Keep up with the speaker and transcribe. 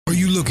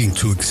looking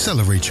to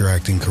accelerate your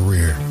acting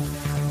career,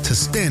 to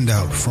stand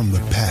out from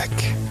the pack?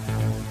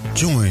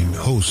 Join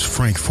host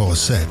Frank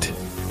Fawcett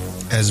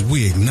as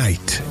we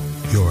ignite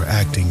your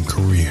acting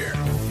career.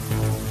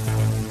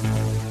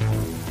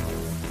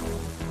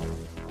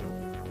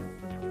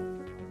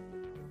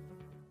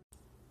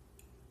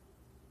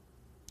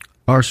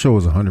 Our show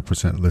is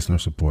 100% listener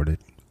supported.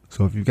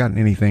 So if you've gotten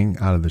anything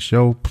out of the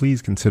show,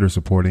 please consider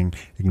supporting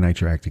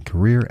Ignite Your Acting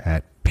Career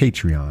at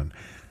Patreon.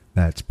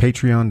 That's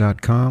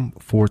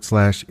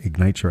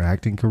patreon.com/Ignite Your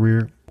Acting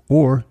Career,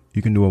 or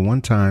you can do a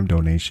one-time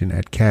donation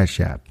at Cash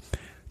App.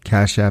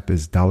 Cash App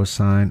is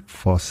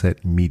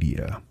 $Fawcett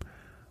Media.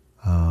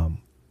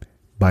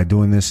 By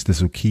doing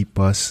this will keep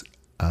us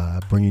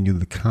bringing you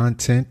the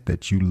content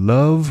that you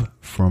love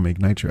from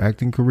Ignite Your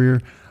Acting Career.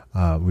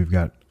 We've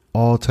got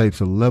all types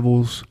of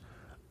levels,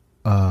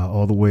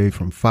 all the way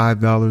from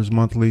 $5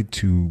 monthly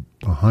to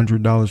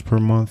 $100 per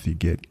month. You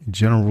get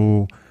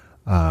general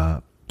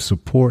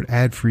support,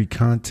 ad-free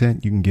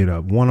content. You can get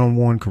a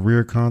one-on-one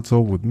career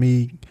consult with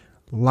me,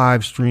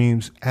 live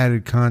streams,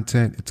 added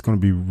content. It's going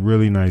to be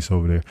really nice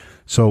over there.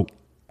 So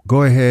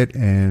go ahead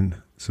and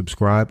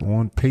subscribe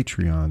on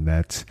Patreon.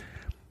 That's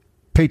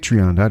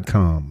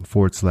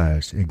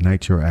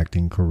patreon.com/Ignite Your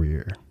Acting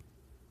Career.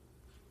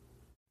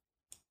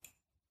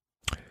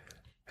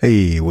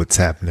 Hey, what's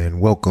happening?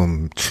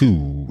 Welcome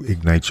to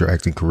Ignite Your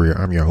Acting Career.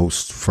 I'm your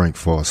host, Frank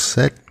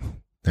Fawcett.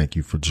 Thank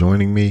you for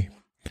joining me.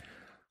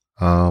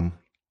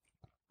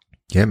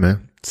 Yeah,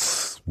 man,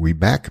 we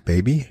back,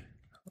 baby.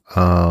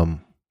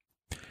 Been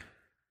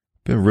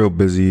real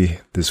busy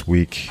this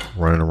week,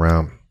 running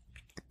around,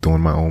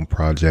 doing my own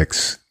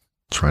projects,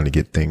 trying to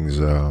get things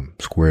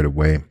squared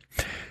away.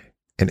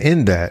 And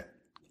in that,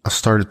 I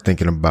started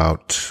thinking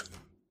about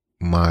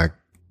my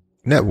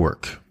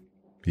network,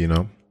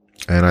 and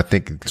I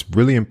think it's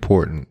really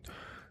important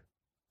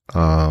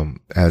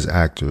as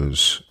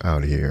actors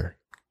out here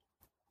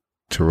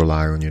to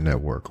rely on your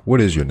network. What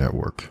is your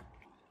network?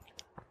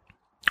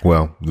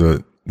 Well,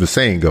 the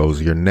saying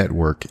goes, your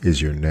network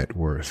is your net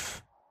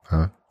worth,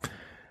 huh?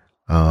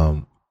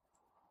 And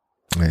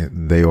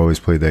they always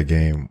play that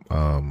game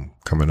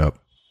coming up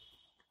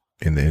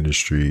in the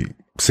industry,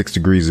 6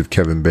 Degrees of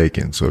Kevin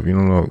Bacon. So if you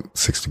don't know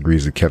 6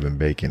 Degrees of Kevin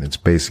Bacon, it's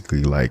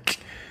basically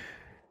like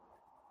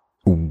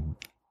in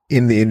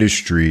the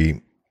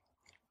industry,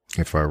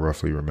 if I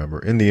roughly remember,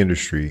 in the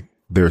industry,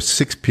 there are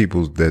 6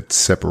 people that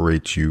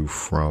separate you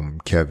from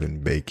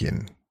Kevin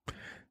Bacon.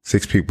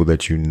 6 people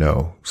that you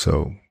know.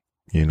 So,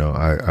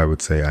 I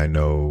would say I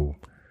know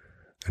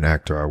an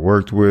actor I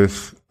worked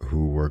with,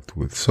 who worked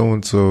with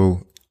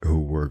so-and-so, who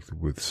worked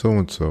with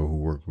so-and-so, who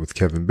worked with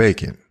Kevin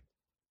Bacon.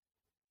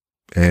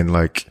 And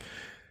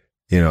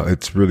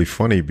it's really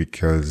funny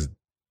because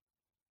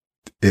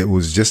it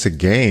was just a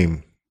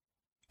game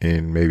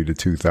in maybe the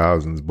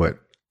 2000s, but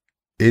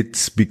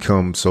it's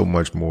become so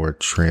much more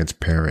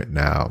transparent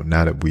now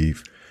that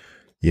we've,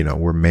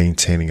 we're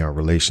maintaining our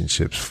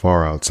relationships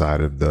far outside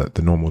of the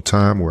normal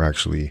time.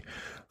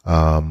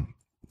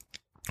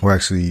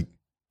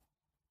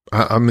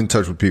 I'm in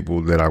touch with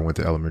people that I went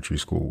to elementary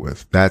school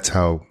with. That's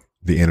how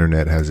the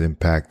internet has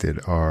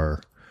impacted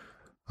our,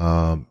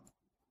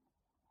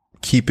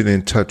 keeping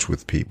in touch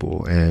with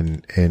people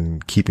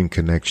and keeping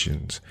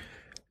connections.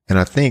 And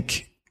I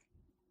think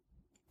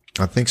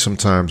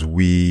sometimes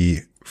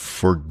we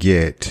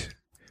forget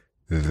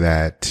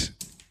that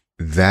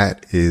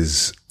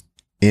is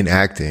in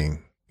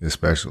acting,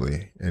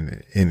 especially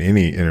in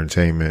any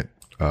entertainment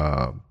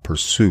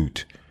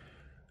pursuit.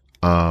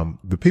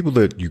 The people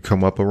that you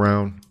come up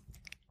around,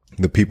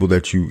 the people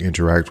that you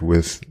interact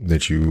with,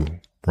 that you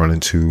run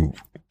into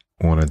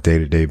on a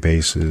day-to-day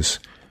basis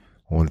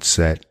on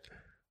set,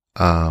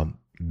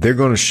 they're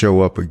going to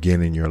show up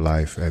again in your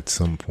life at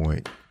some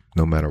point,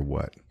 no matter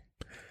what.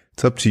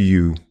 It's up to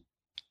you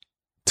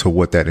to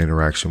what that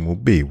interaction will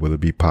be, whether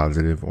it be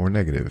positive or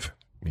negative,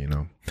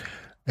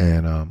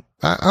 And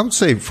I would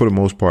say for the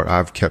most part,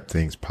 I've kept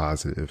things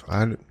positive.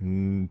 I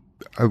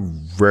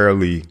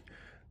rarely,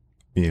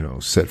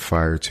 set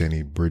fire to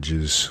any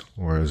bridges,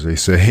 or as they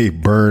say,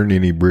 burn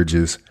any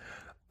bridges.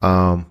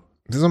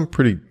 Because I'm a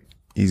pretty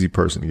easy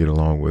person to get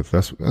along with.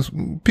 That's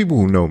people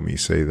who know me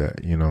say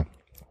that,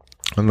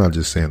 I'm not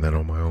just saying that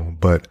on my own,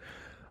 but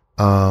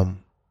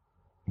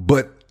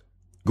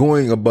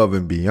going above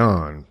and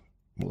beyond,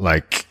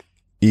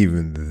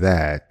 even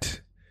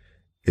that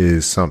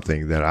is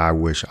something that I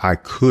wish I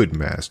could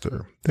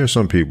master. There's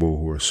some people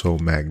who are so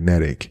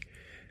magnetic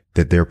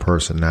that their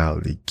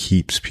personality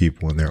keeps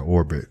people in their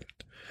orbit,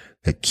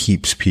 that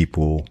keeps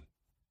people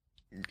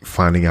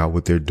finding out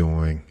what they're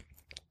doing.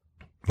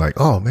 Like,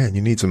 oh man,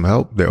 you need some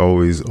help? They're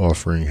always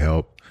offering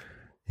help,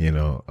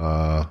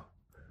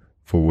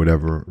 for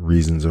whatever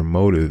reasons or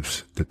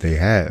motives that they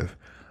have.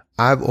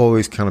 I've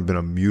always kind of been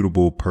a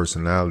mutable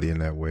personality in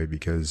that way,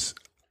 because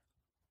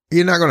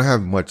you're not going to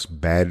have much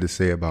bad to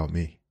say about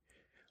me.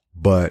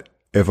 But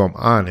if I'm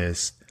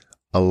honest,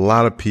 a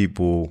lot of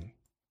people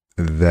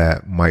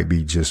that might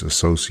be just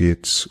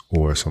associates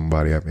or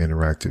somebody I've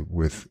interacted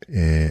with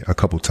a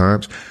couple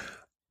times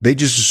they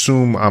just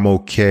assume I'm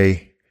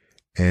okay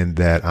and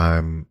that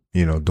I'm,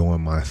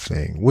 doing my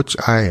thing, which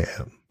I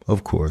am.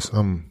 Of course,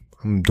 I'm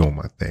doing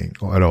my thing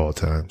at all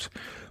times.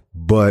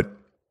 But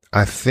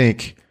I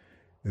think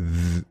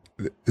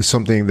it's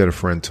something that a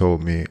friend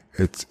told me.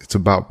 It's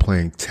about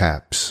playing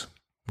taps.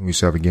 We used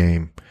to have a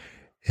game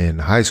in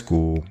high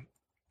school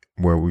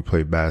where we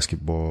played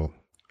basketball,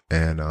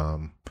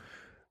 and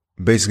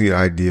basically the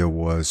idea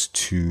was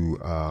to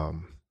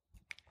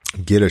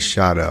get a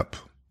shot up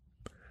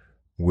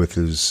with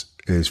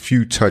as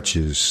few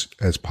touches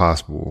as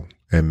possible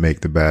and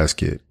make the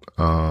basket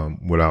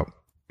without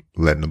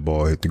letting the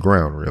ball hit the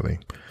ground, really.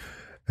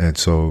 And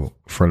so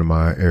a friend of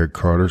mine, Eric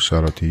Carter,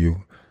 shout out to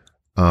you,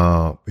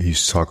 he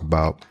used to talk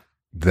about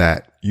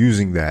that,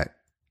 using that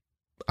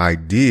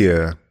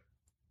idea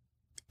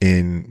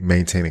in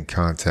maintaining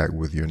contact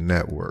with your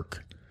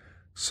network.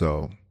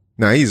 So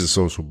now he's a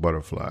social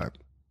butterfly.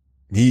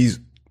 He's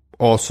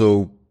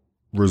also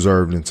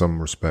reserved in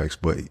some respects,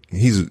 but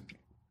he's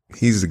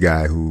the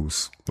guy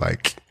who's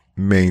like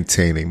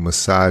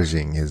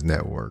massaging his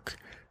network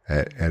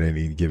at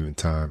any given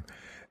time.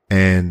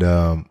 And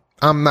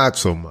I'm not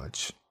so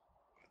much.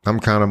 I'm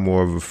kind of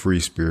more of a free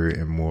spirit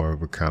and more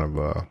of a kind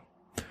of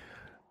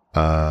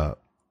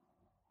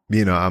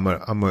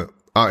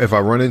if I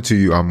run into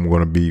you, I'm going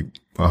to be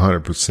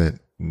 100%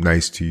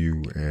 nice to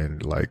you.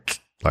 And like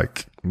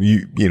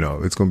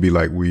it's going to be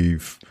like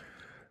we've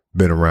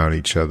been around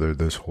each other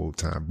this whole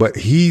time. But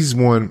he's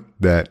one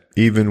that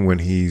even when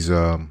he's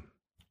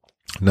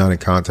not in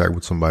contact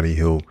with somebody,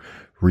 he'll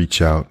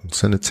reach out and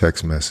send a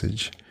text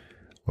message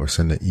or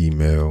send an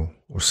email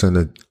or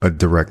send a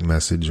direct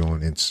message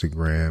on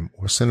Instagram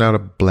or send out a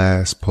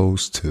blast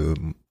post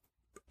to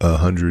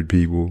 100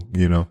 people,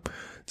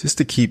 just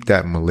to keep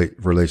that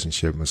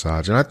relationship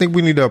massage. And I think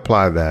we need to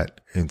apply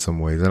that in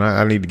some ways. And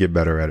I need to get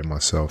better at it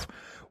myself.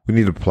 We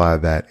need to apply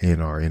that in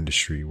our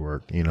industry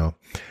work.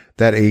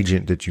 That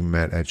agent that you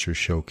met at your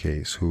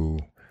showcase who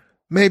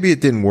maybe it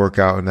didn't work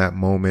out in that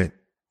moment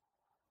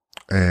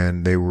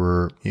and they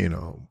were,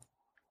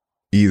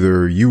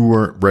 either you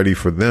weren't ready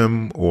for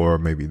them or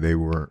maybe they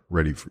weren't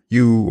ready for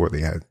you or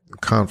they had a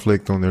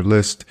conflict on their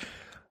list.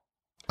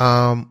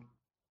 Let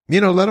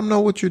them know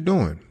what you're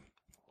doing.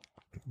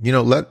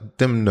 Let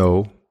them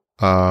know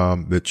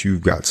that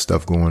you've got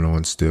stuff going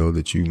on still,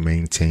 that you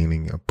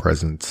maintaining a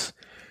presence.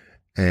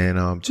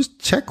 And just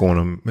check on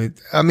them.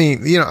 I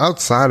mean,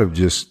 outside of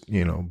just,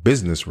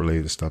 business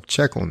related stuff,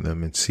 check on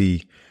them and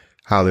see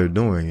how they're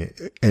doing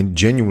and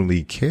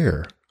genuinely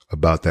care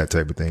about that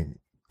type of thing.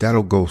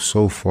 That'll go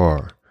so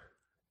far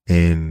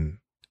in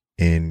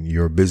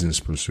your business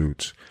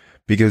pursuits.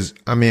 Because,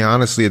 I mean,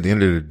 honestly, at the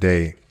end of the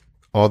day,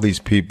 all these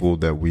people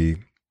that we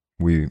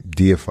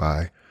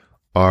deify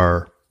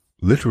are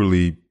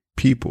literally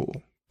people.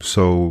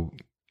 So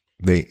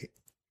they,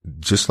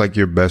 just like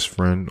your best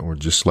friend or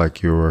just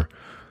like your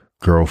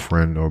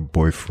girlfriend or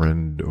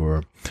boyfriend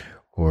or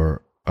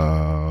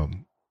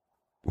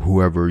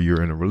whoever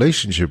you're in a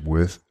relationship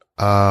with,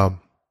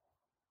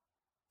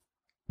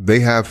 they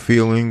have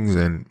feelings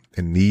and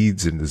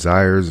needs and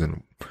desires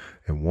and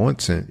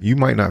wants, and you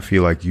might not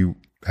feel like you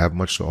have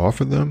much to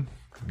offer them,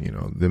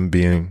 them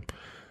being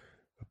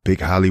a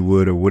big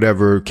Hollywood or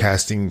whatever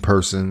casting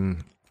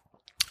person,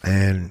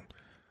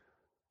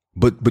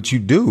 but you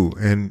do.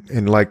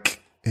 And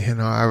like,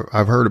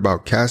 I've heard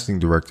about casting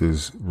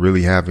directors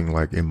really having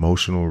like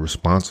emotional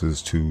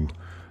responses to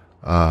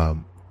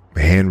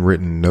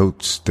handwritten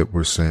notes that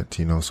were sent.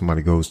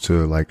 Somebody goes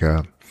to like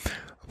a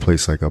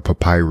place like a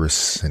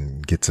Papyrus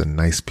and gets a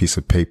nice piece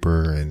of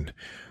paper and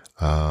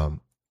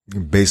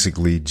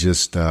basically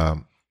just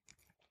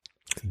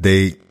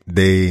they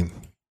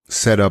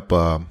set up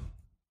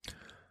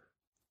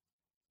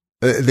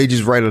they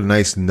just write a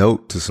nice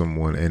note to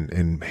someone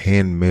and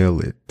hand mail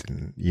it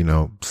and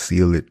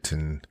seal it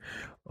and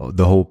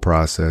the whole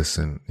process,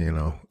 and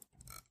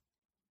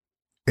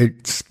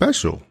it's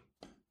special,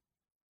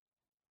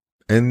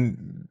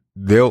 and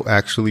they'll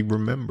actually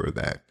remember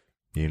that.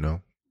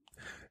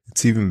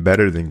 It's even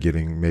better than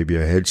getting maybe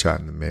a headshot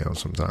in the mail.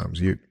 Sometimes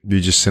you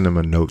just send them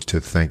a note to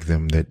thank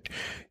them that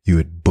you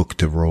had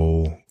booked a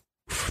role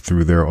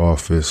through their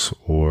office,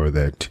 or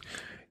that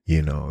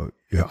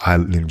I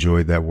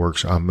enjoyed that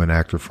workshop. I'm an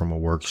actor from a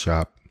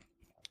workshop.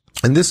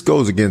 And this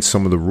goes against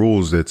some of the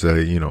rules that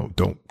say,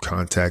 don't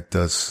contact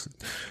us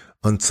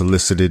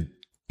unsolicited,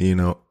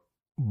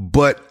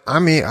 but I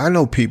mean, I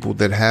know people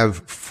that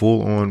have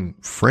full on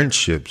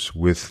friendships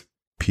with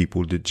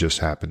people that just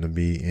happen to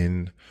be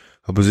in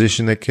a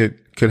position that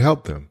could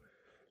help them.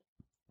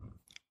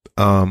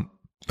 I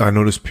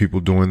noticed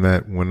people doing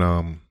that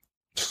when,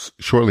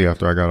 shortly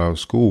after I got out of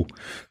school,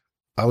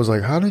 I was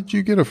like, how did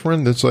you get a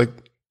friend that's like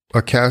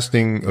a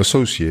casting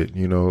associate,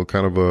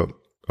 kind of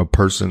a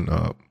person,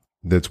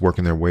 that's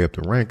working their way up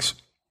the ranks.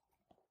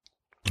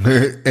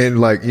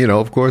 And like,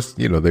 of course,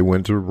 they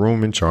went to a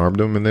room and charmed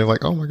them, and they're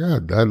like, oh my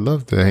God, I'd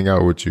love to hang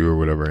out with you or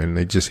whatever. And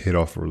they just hit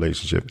off a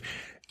relationship,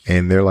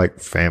 and they're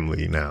like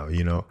family now,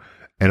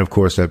 and of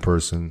course that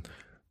person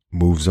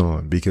moves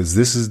on, because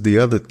this is the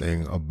other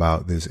thing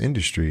about this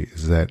industry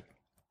is that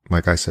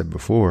like I said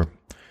before,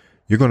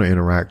 you're going to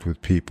interact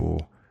with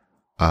people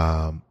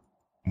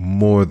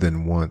more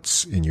than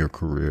once in your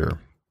career,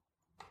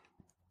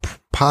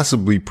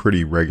 possibly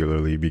pretty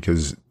regularly,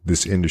 because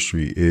this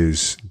industry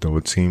is, though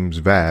it seems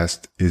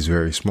vast, is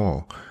very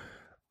small.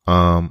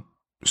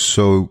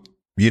 So,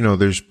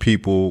 there's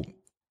people.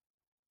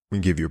 Let me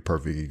give you a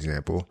perfect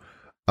example.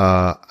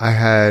 I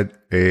had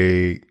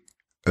a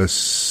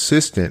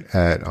assistant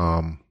at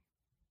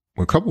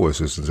a couple of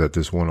assistants at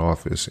this one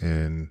office at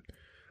an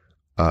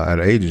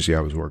agency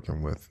I was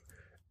working with.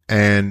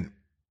 And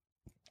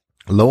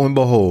lo and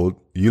behold,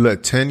 you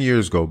let 10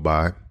 years go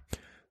by,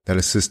 that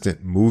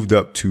assistant moved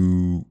up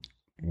to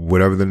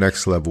whatever the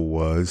next level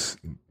was,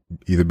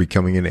 either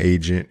becoming an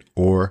agent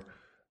or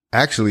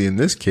actually in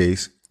this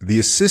case, the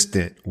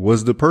assistant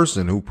was the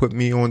person who put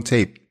me on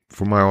tape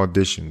for my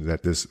auditions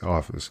at this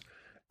office.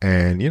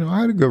 And,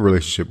 I had a good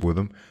relationship with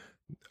him.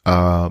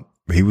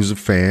 He was a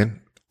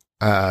fan,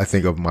 I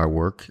think, of my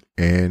work.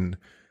 And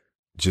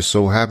just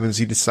so happens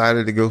he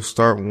decided to go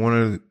start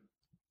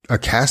a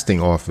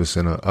casting office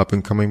in an up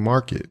and coming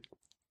market.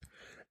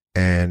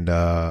 And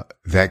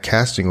that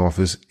casting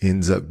office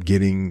ends up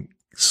getting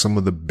some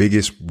of the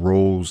biggest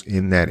roles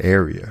in that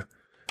area.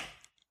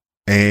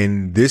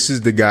 And this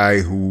is the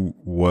guy who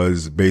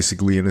was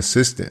basically an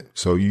assistant.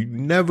 So you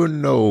never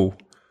know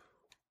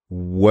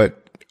what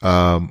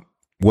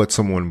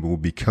someone will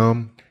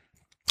become.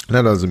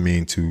 That doesn't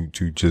mean to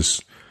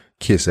just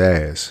kiss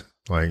ass.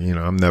 Like,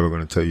 I'm never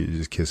going to tell you to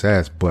just kiss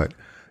ass, but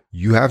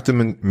you have to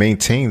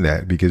maintain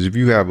that, because if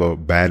you have a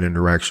bad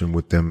interaction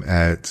with them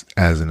as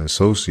an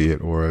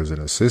associate or as an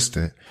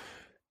assistant,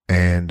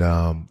 and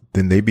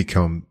then they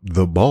become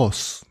the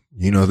boss,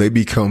 they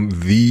become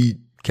the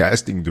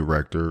casting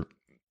director,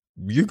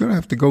 you're going to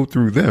have to go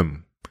through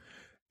them,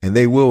 and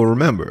they will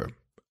remember.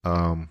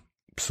 But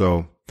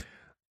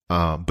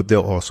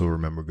they'll also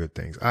remember good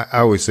things. I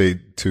always say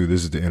too,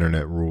 this is the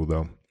internet rule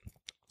though.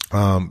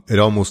 It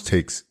almost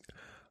takes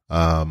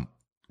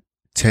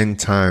 10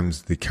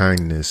 times the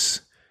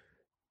kindness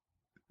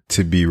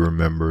to be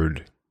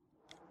remembered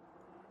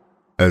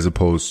as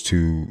opposed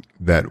to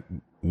that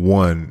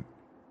one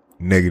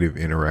negative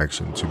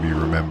interaction to be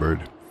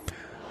remembered.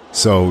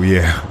 So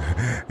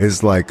yeah,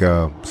 it's like,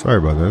 sorry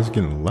about that. It's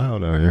getting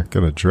loud out here.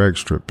 Got a drag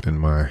strip in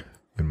my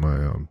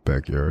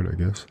backyard, I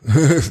guess.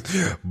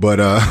 But,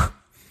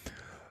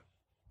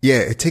 yeah,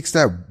 it takes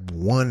that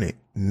one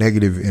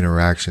negative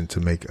interaction to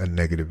make a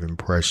negative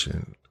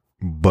impression,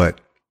 but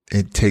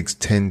it takes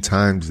 10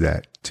 times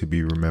that to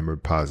be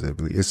remembered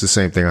positively. It's the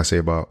same thing I say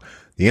about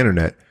the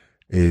internet,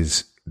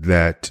 is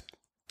that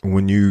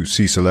when you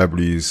see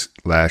celebrities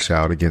lash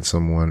out against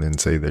someone and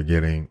say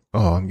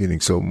I'm getting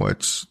so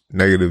much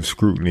negative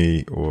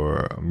scrutiny,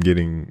 or I'm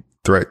getting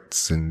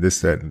threats and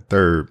this, that, and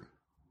third,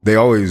 they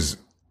always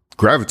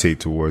gravitate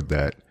toward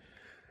that,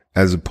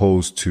 as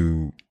opposed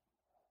to,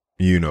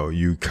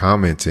 you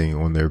commenting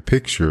on their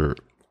picture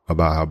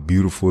about how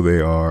beautiful they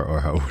are, or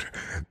how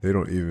they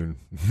don't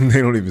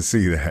even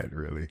see that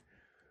really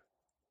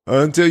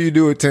until you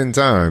do it 10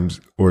 times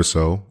or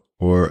so,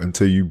 or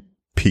until you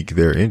pique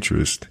their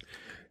interest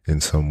in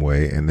some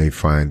way and they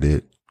find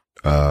it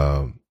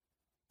a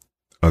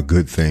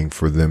good thing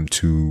for them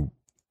to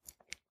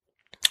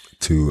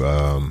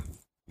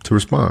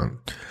respond.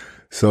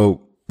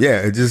 So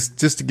yeah,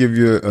 just to give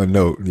you a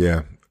note,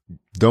 yeah,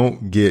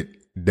 don't get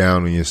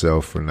down on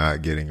yourself for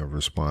not getting a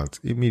response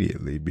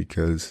immediately,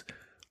 because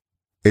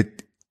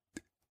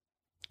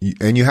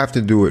and you have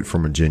to do it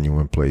from a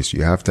genuine place.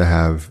 You have to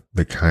have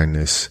the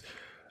kindness,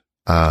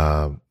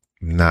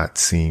 not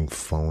seem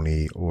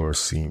phony or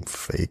seem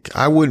fake.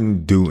 I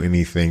wouldn't do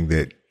anything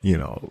that,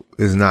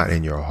 is not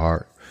in your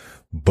heart,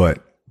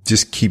 but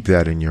just keep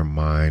that in your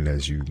mind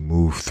as you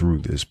move through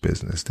this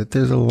business, that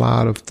there's a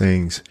lot of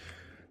things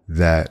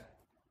that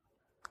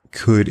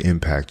could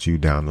impact you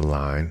down the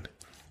line,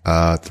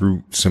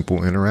 through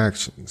simple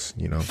interactions,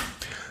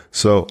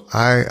 So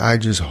I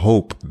just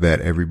hope that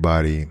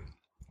everybody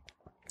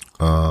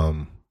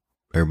does.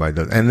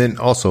 And then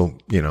also,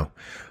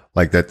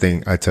 like that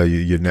thing I tell you,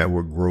 your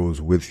network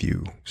grows with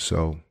you.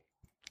 So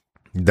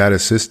that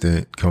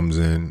assistant comes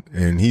in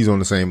and he's on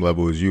the same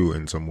level as you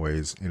in some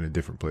ways, in a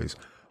different place,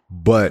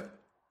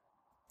 but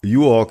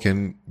you all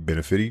can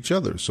benefit each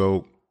other.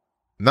 So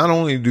not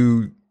only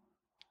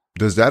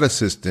does that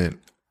assistant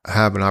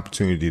have an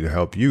opportunity to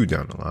help you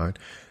down the line,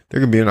 there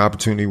can be an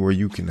opportunity where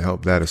you can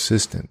help that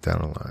assistant down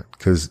the line.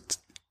 Because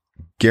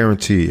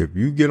guarantee, if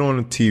you get on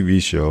a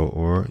TV show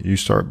or you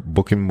start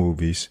booking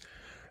movies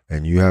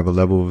and you have a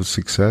level of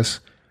success,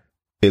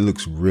 it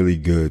looks really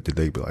good that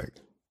they be like,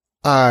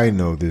 I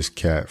know this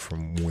cat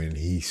from when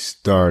he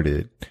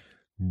started.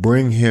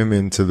 Bring him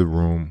into the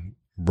room.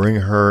 Bring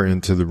her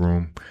into the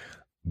room.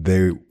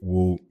 And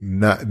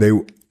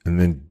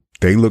then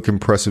they look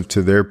impressive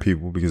to their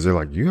people because they're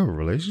like, you have a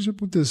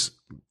relationship with this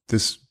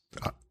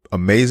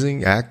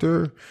amazing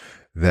actor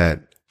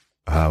that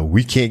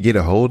we can't get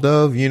a hold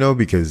of,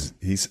 because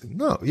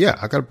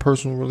I got a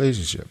personal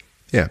relationship.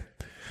 Yeah.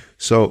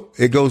 So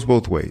it goes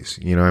both ways,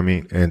 you know what I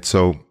mean? And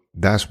so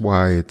that's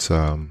why it's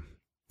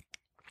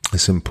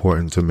it's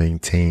important to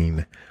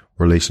maintain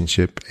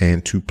relationship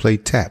and to play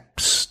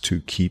taps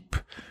to keep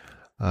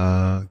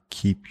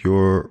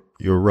your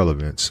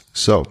relevance.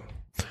 So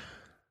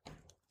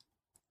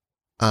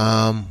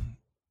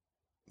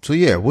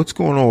yeah, what's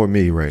going on with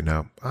me right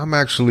now? I'm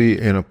actually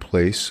in a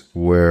place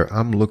where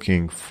I'm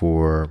looking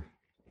for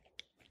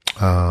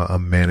a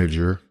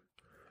manager.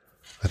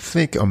 I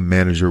think a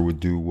manager would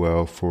do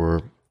well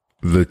for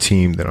the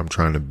team that I'm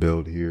trying to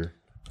build here.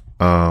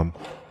 I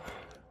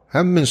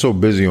haven't been so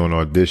busy on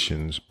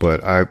auditions,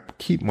 but I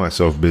keep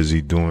myself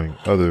busy doing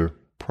other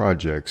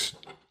projects,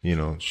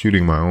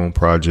 shooting my own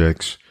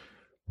projects,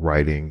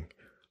 writing,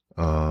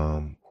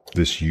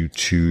 this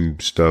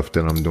YouTube stuff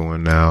that I'm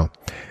doing now.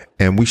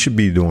 And we should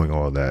be doing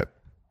all that.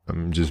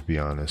 I'm just be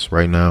honest.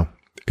 Right now,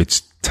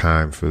 it's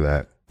time for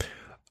that.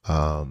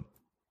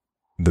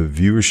 The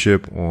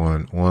viewership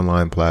on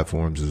online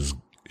platforms has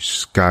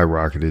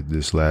skyrocketed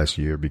this last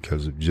year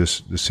because of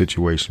just the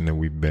situation that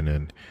we've been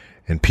in.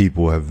 And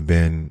people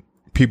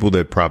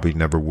that probably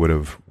never would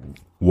have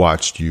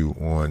watched you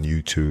on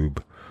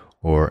YouTube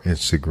or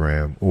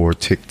Instagram or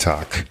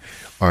TikTok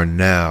are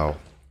now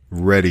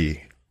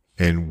ready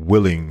and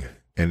willing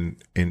and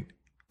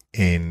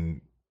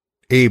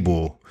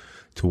able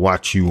to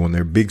watch you on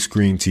their big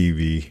screen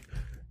TV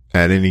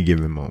at any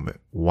given moment.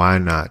 Why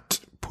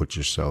not put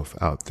yourself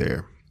out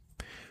there?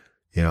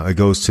 It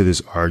goes to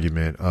this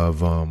argument of,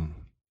 some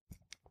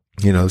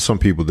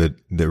people that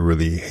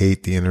really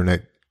hate the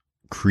internet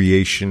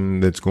creation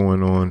that's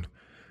going on.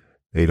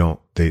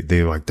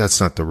 They're like,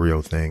 that's not the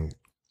real thing.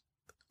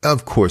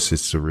 Of course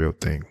it's the real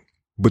thing,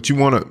 but you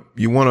want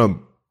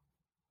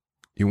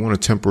to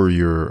temper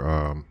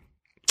your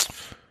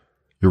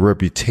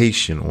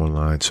reputation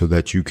online so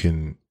that you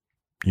can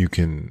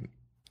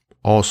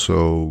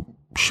also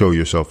show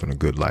yourself in a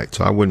good light.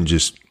 So I wouldn't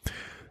just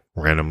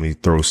randomly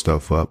throw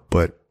stuff up,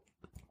 but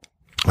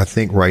I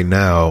think right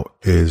now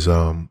is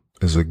a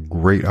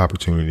great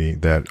opportunity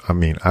that,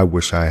 I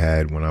wish I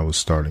had when I was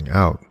starting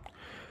out,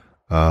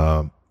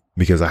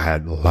 because I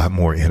had a lot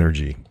more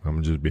energy. I'm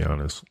gonna just be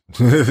honest.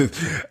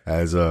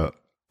 As a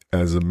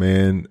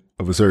man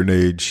of a certain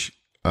age,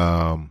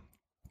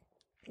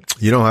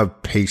 you don't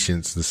have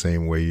patience the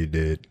same way you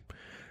did.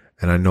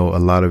 And I know a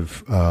lot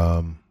of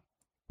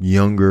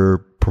younger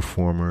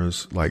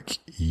performers, like,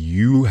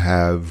 you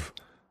have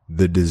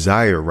the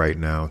desire right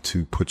now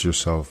to put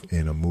yourself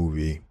in a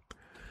movie,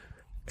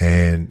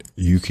 and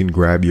you can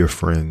grab your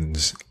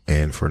friends,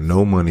 and for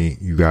no money,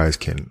 you guys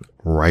can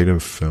write a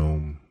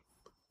film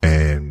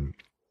and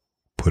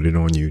put it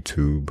on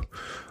YouTube,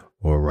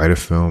 or write a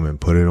film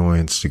and put it on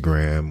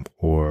Instagram,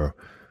 or,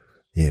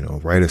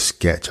 write a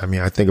sketch.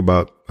 I talk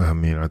about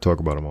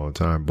them all the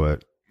time,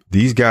 but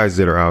these guys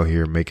that are out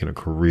here making a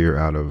career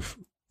out of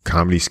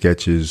comedy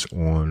sketches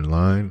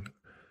online,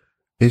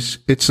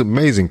 it's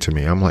amazing to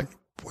me. I'm like,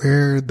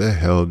 where the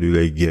hell do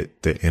they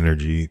get the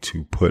energy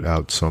to put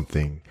out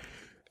something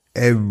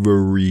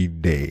every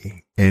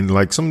day? And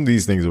like, some of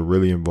these things are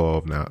really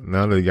involved now.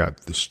 Now they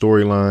got the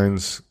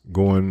storylines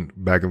going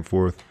back and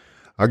forth.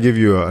 I'll give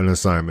you an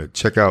assignment.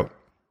 Check out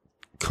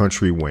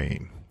Country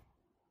Wayne.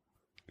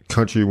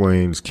 Country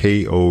Wayne's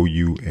Kountry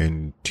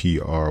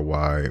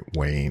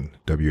Wayne,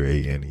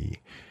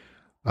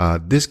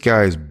 Wane. This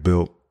guy's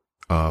built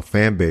a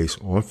fan base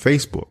on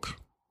Facebook,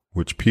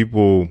 which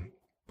people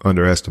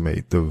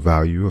underestimate the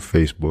value of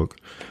Facebook.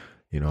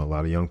 A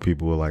lot of young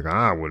people are like,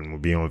 I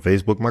wouldn't be on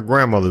Facebook. My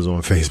grandmother's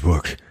on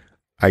Facebook.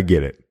 I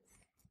get it.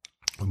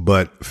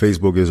 But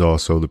Facebook is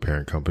also the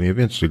parent company of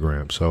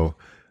Instagram. So,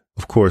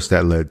 of course,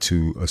 that led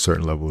to a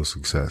certain level of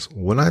success.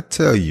 When I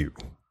tell you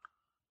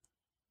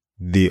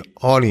the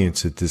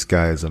audience that this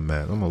guy has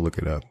amassed, I'm going to look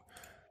it up.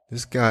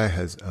 This guy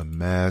has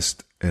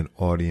amassed an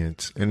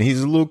audience, and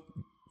he's a little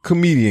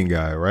comedian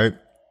guy, right?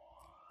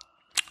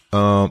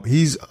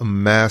 He's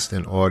amassed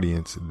an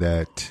audience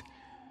that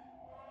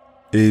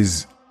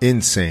is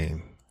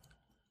insane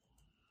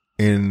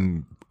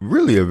in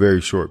really a very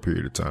short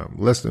period of time,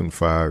 less than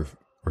 5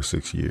 or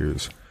 6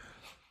 years.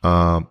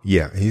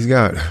 He's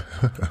got,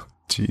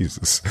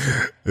 Jesus,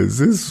 is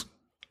this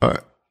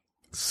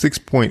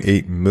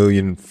 6.8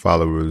 million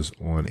followers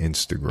on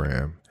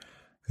Instagram.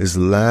 His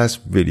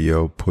last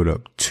video put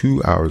up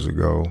 2 hours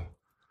ago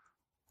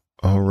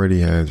already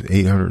has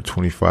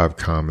 825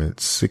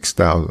 comments,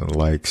 6,000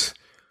 likes.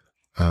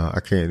 I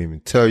can't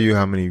even tell you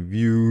how many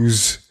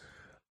views.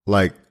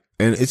 And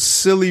it's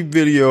silly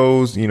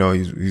videos.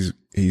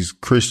 He's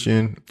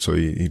Christian, so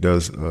he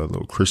does a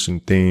little Christian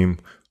theme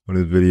on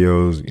his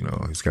videos.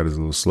 He's got his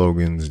little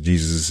slogans.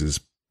 Jesus is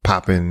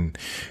popping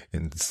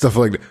and stuff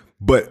like that.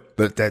 But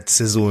that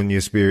sizzle in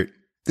your spirit.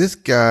 This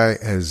guy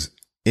has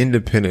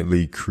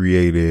independently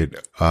created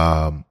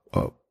an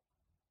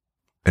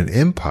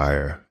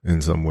empire in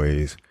some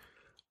ways,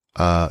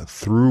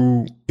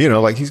 through,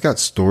 he's got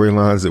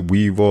storylines that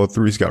weave all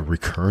through. He's got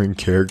recurring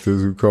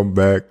characters who come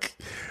back.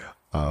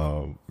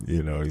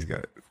 He's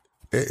got,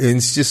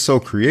 it's just so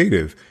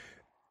creative.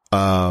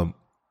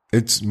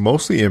 It's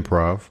mostly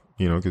improv,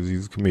 cause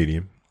he's a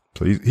comedian.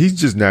 So he's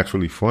just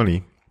naturally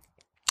funny.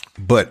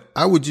 But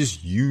I would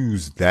just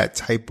use that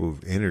type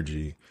of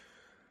energy,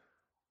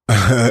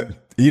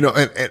 you know,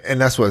 and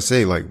that's what I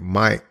say, like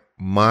my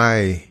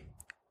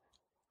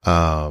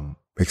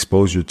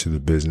exposure to the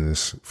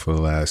business for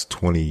the last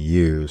 20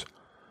 years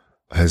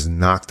has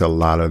knocked a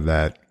lot of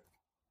that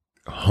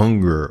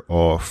hunger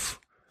off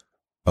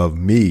of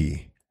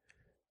me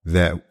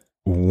that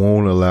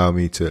won't allow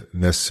me to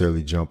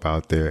necessarily jump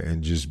out there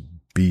and just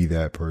be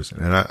that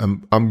person.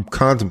 And I'm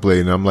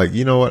contemplating. I'm like,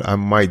 you know what? I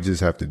might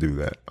just have to do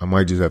that. I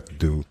might just have to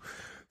do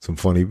some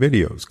funny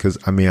videos. Cause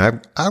I mean,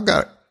 I've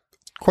got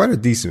quite a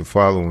decent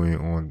following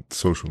on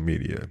social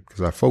media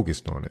because I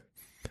focused on it.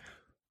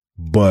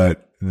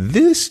 But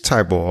this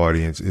type of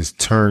audience is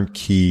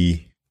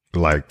turnkey,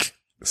 like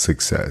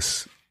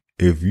success.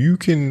 If you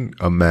can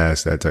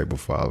amass that type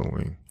of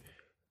following,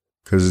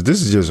 cause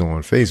this is just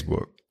on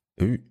Facebook.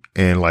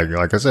 And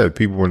like I said,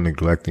 people were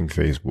neglecting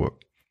Facebook.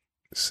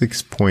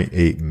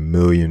 6.8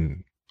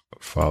 million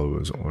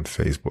followers on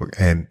Facebook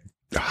and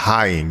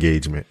high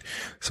engagement.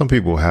 Some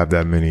people have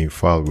that many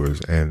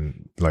followers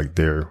and like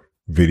their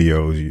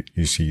videos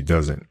you see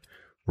doesn't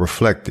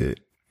reflect it.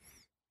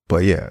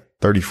 But yeah,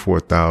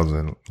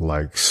 34,000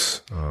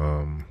 likes.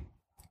 Yeah,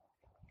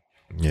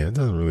 it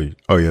doesn't really.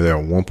 Oh yeah, there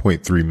are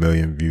 1.3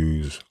 million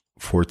views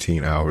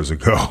 14 hours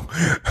ago.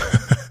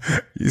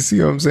 You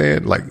see what I'm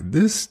saying? Like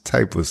this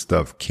type of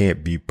stuff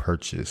can't be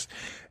purchased.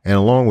 And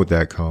along with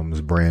that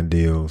comes brand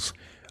deals.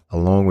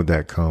 Along with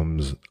that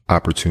comes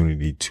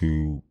opportunity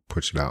to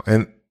push it out.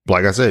 And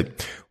like I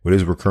said, with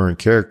his recurring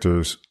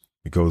characters,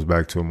 it goes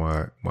back to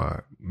my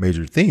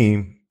major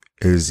theme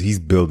is he's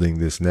building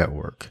this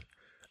network.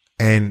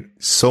 And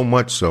so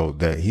much so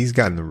that he's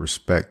gotten the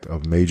respect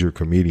of major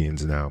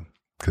comedians now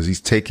because he's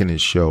taken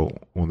his show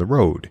on the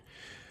road.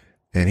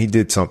 And he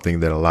did something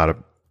that a lot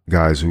of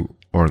guys who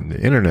are on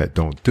the internet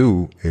don't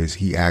do is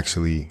he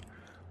actually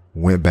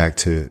went back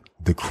to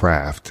the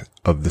craft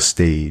of the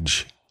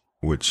stage,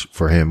 which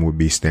for him would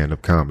be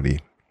stand-up comedy.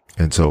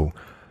 And so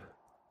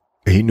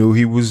he knew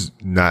he was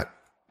not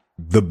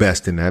the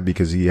best in that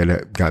because he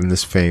had gotten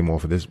this fame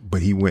off of this,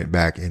 but he went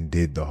back and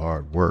did the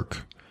hard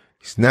work.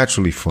 He's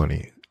naturally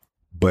funny,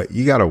 but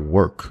you got to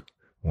work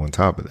on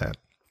top of that.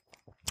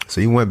 So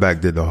he went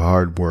back, did the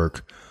hard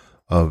work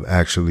of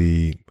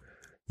actually,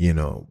 you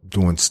know,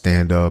 doing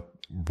stand-up,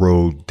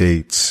 road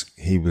dates.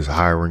 He was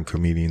hiring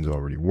comedians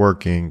already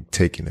working,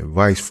 taking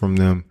advice from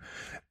them,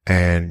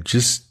 and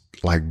just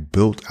like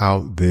built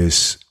out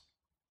this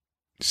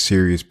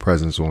serious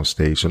presence on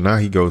stage. So now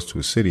he goes to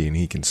a city and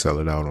he can sell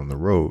it out on the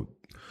road.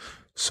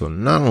 So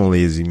not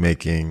only is he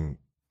making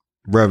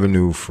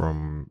revenue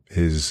from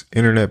his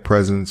internet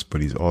presence,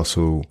 but he's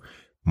also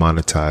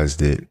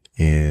monetized it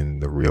in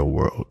the real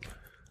world.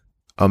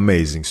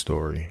 Amazing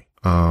story.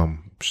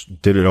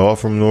 Did it all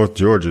from North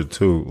Georgia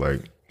too.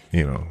 Like,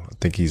 you know, I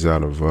think he's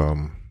out of, I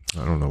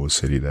don't know what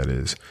city that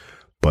is,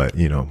 but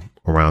you know,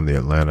 around the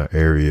Atlanta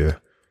area.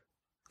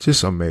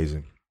 Just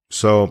amazing.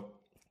 So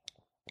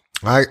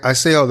I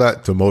say all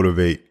that to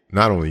motivate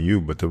not only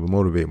you, but to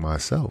motivate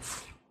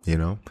myself, you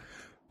know,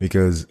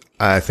 because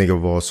I think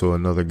of also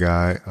another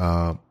guy,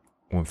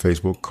 on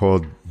Facebook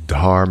called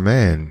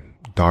Darman,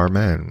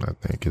 I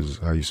think is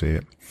how you say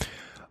it.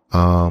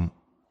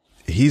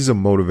 He's a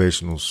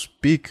motivational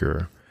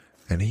speaker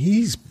and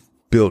he's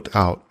built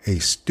out a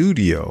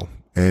studio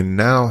and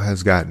now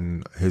has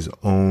gotten his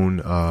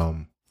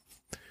own,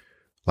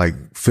 like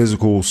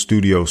physical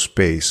studio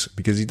space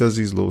because he does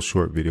these little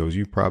short videos.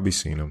 You've probably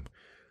seen them.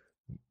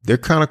 They're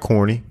kind of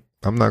corny.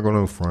 I'm not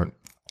going to front.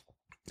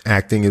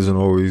 Acting isn't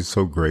always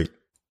so great,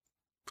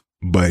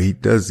 but he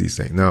does these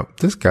things. Now,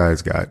 this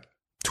guy's got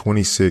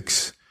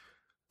 26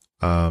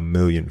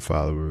 million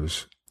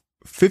followers,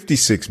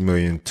 56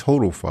 million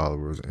total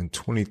followers, and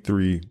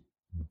 23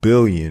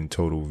 billion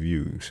total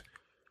views.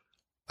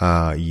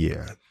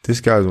 Yeah, this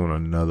guy's on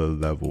another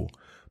level,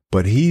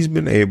 but he's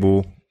been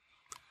able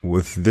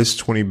with this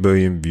 20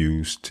 billion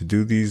views to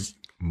do these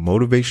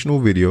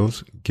motivational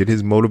videos, get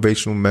his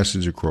motivational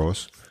message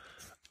across.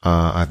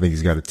 I think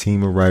he's got a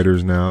team of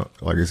writers now.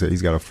 Like I said,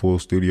 he's got a full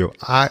studio.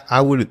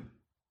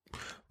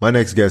 My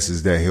next guess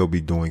is that he'll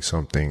be doing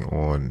something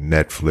on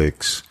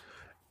Netflix.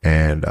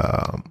 And,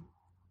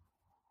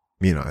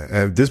 you know,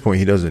 at this point,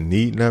 he doesn't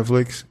need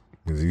Netflix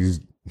because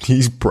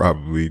he's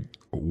probably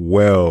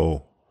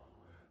well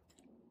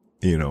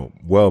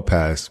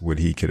past what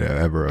he could have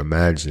ever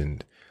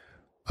imagined,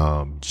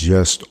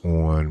 just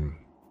on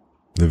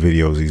the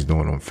videos he's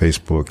doing on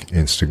Facebook,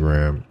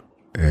 Instagram,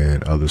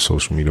 and other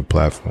social media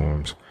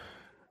platforms.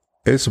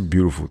 It's a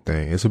beautiful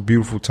thing. It's a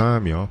beautiful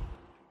time, y'all.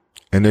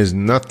 And there's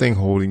nothing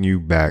holding you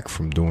back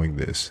from doing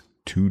this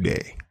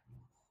today.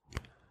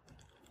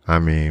 I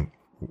mean,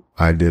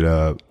 I did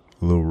a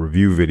little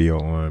review video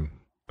on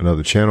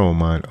another channel of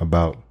mine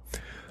about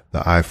the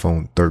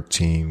iPhone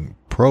 13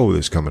 Pro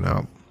that's coming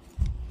out.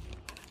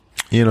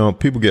 You know,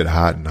 people get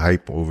hot and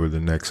hype over the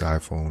next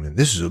iPhone and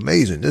this is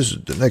amazing. This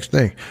is the next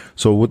thing.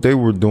 So what they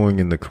were doing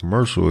in the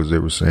commercial is they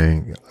were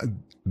saying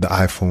the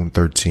iPhone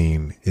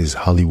 13 is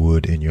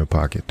Hollywood in your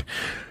pocket.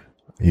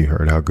 You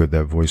heard how good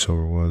that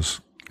voiceover was.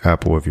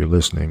 Apple, if you're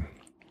listening,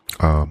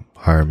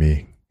 hire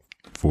me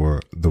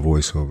for the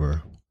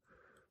voiceover.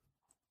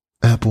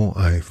 Apple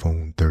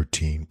iPhone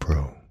 13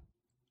 Pro.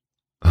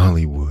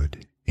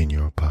 Hollywood in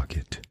your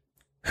pocket.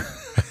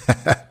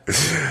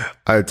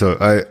 I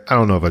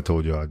don't know if I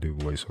told you I do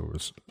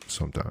voiceovers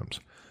sometimes.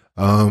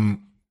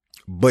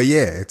 But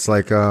yeah, it's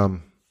like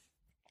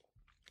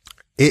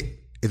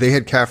they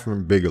had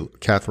Catherine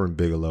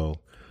Bigelow,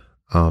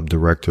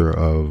 director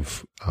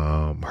of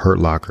Hurt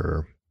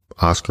Locker,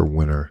 Oscar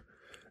winner,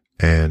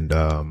 and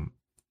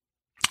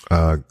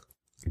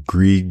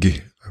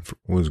Grieg,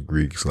 what was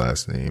Grieg's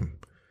last name?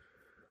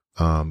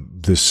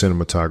 The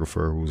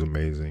cinematographer who was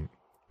amazing.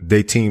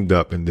 They teamed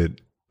up and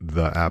did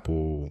the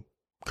Apple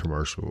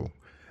commercial.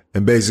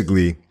 And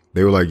basically,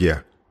 they were like,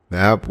 yeah, the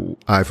Apple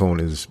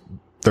iPhone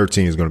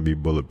 13 is going to be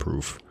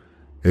bulletproof.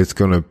 It's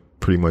going to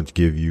pretty much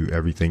give you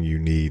everything you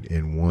need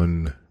in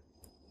one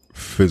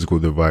physical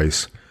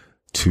device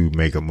to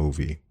make a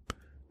movie.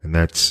 And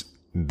that's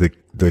the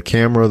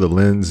camera, the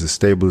lens, the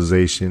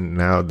stabilization.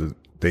 Now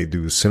they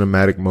do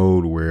cinematic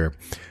mode where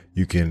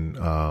you can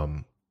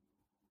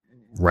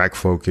rack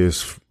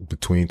focus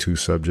between two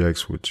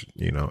subjects, which,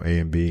 you know, A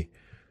and B.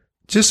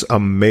 Just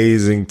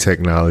amazing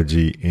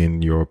technology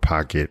in your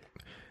pocket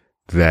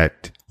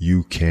that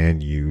you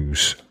can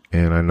use.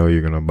 And I know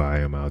you're going to buy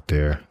them out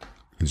there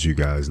because you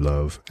guys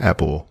love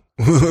Apple.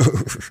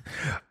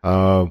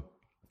 Yeah.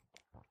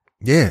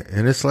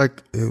 And it's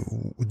like,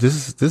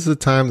 this is a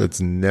time that's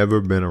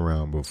never been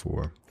around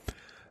before.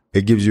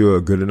 It gives you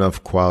a good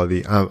enough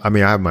quality. I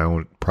mean, I have my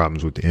own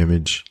problems with the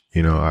image.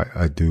 You know,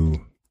 I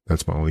do.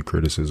 That's my only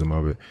criticism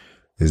of it,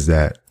 is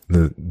that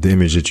the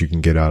image that you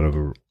can get out of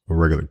a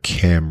regular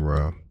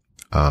camera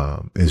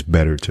is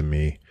better to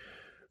me.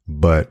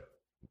 But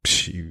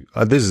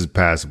this is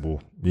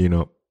passable, you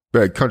know.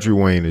 Country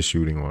Wayne is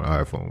shooting on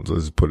iPhones.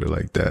 Let's put it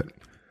like that.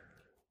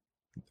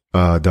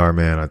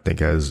 Darman, I think,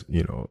 has,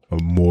 you know, a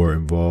more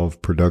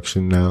involved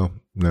production now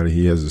that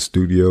he has a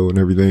studio and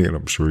everything. And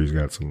I'm sure he's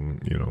got some,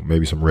 you know,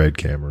 maybe some red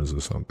cameras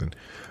or something.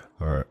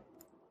 All right.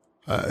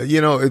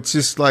 You know, it's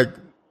just like,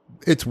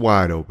 it's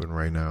wide open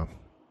right now.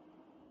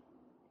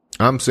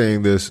 I'm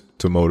saying this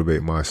to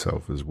motivate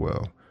myself as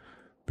well,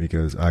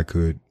 because I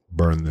could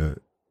burn the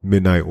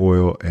midnight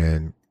oil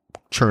and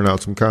churn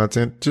out some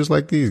content just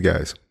like these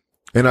guys.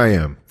 And I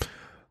am.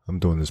 I'm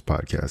doing this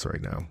podcast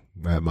right now.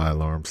 I have my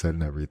alarm set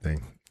and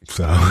everything.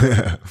 So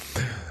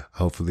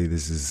hopefully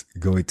this is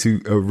going to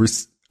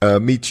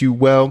meet you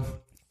well.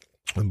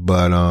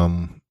 But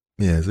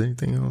yeah, is there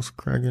anything else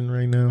cracking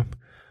right now?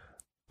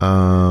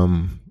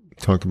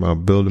 Talked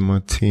about building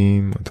my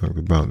team. I talked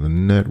about the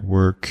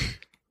network.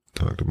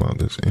 Talked about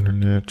this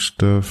internet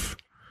stuff.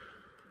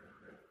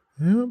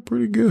 Yeah, I'm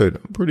pretty good.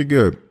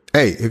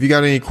 Hey, if you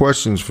got any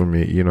questions for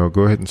me, you know,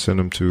 go ahead and send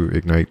them to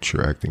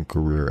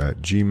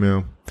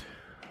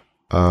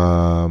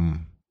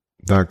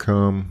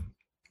igniteyouractingcareer@gmail.com.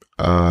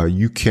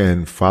 You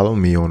can follow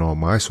me on all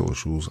my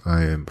socials.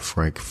 I am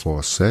Frank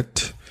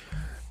Fawcett.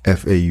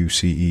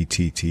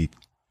 Faucette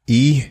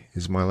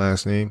is my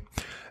last name.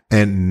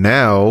 And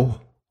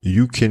now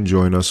you can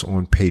join us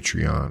on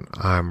Patreon.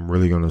 I'm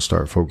really going to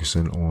start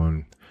focusing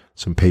on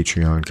some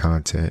Patreon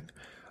content.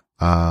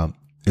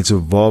 It's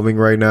evolving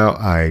right now.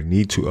 I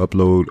need to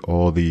upload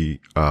all the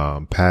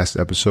past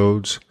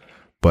episodes,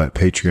 but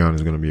Patreon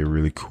is going to be a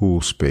really cool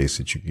space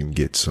that you can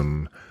get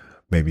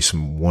maybe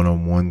some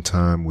one-on-one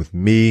time with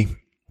me.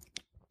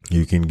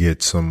 You can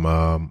get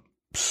some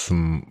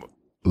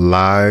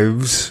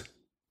lives.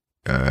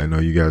 I know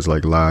you guys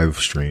like live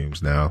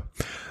streams now.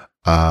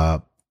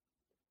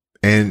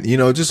 And, you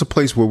know, just a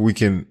place where we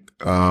can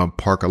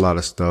park a lot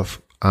of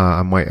stuff.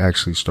 I might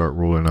actually start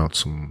rolling out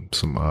some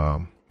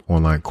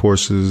online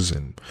courses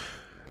and,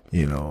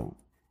 you know,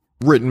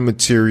 written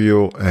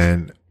material,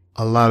 and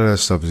a lot of that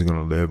stuff is going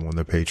to live on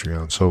the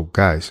Patreon. So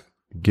guys,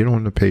 get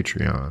on the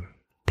Patreon.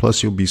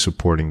 Plus you'll be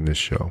supporting this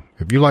show.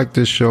 If you like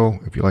this show,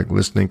 if you like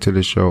listening to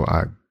this show,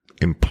 I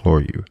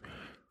implore you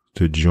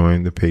to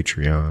join the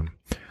Patreon.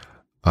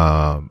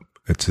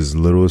 It's as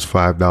little as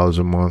 $5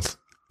 a month,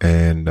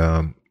 and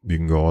you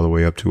can go all the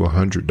way up to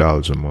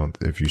 $100 a month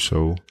if you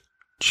so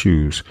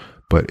choose.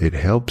 But it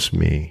helps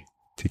me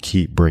to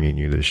keep bringing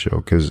you this show,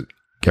 because,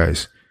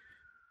 guys,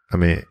 I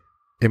mean,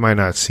 it might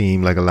not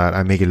seem like a lot.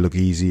 I make it look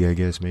easy, I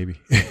guess,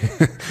 maybe.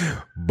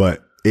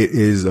 But it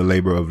is a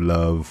labor of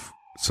love.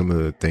 Some of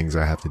the things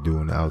I have to do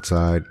on the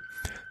outside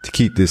to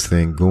keep this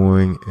thing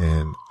going.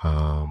 And,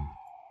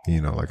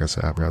 you know, like I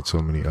said, I've got so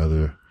many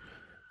other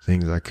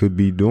things I could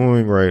be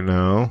doing right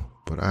now,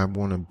 but I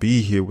want to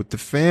be here with the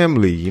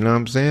family. You know what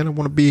I'm saying? I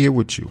want to be here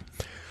with you.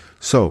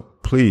 So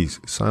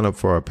please sign up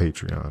for our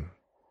Patreon.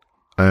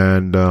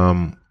 And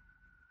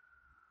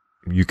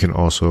you can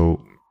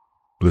also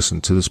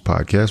listen to this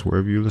podcast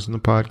wherever you listen to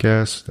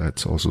podcasts.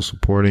 That's also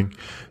supporting.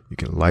 You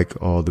can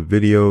like all the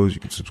videos. You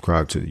can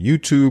subscribe to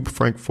YouTube,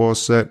 Frank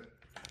Fawcett.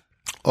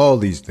 All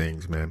these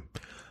things, man.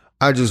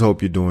 I just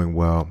hope you're doing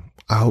well.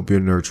 I hope you're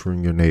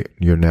nurturing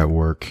your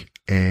network.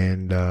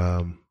 And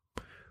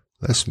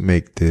let's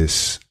make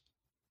this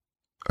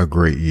a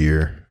great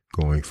year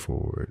going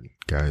forward.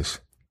 Guys,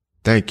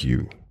 thank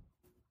you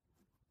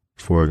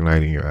for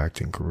igniting your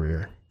acting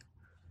career.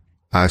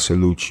 I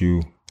salute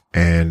you,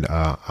 and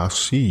I'll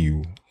see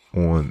you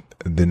on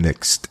the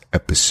next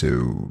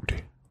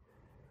episode.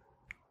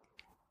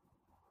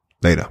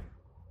 Later.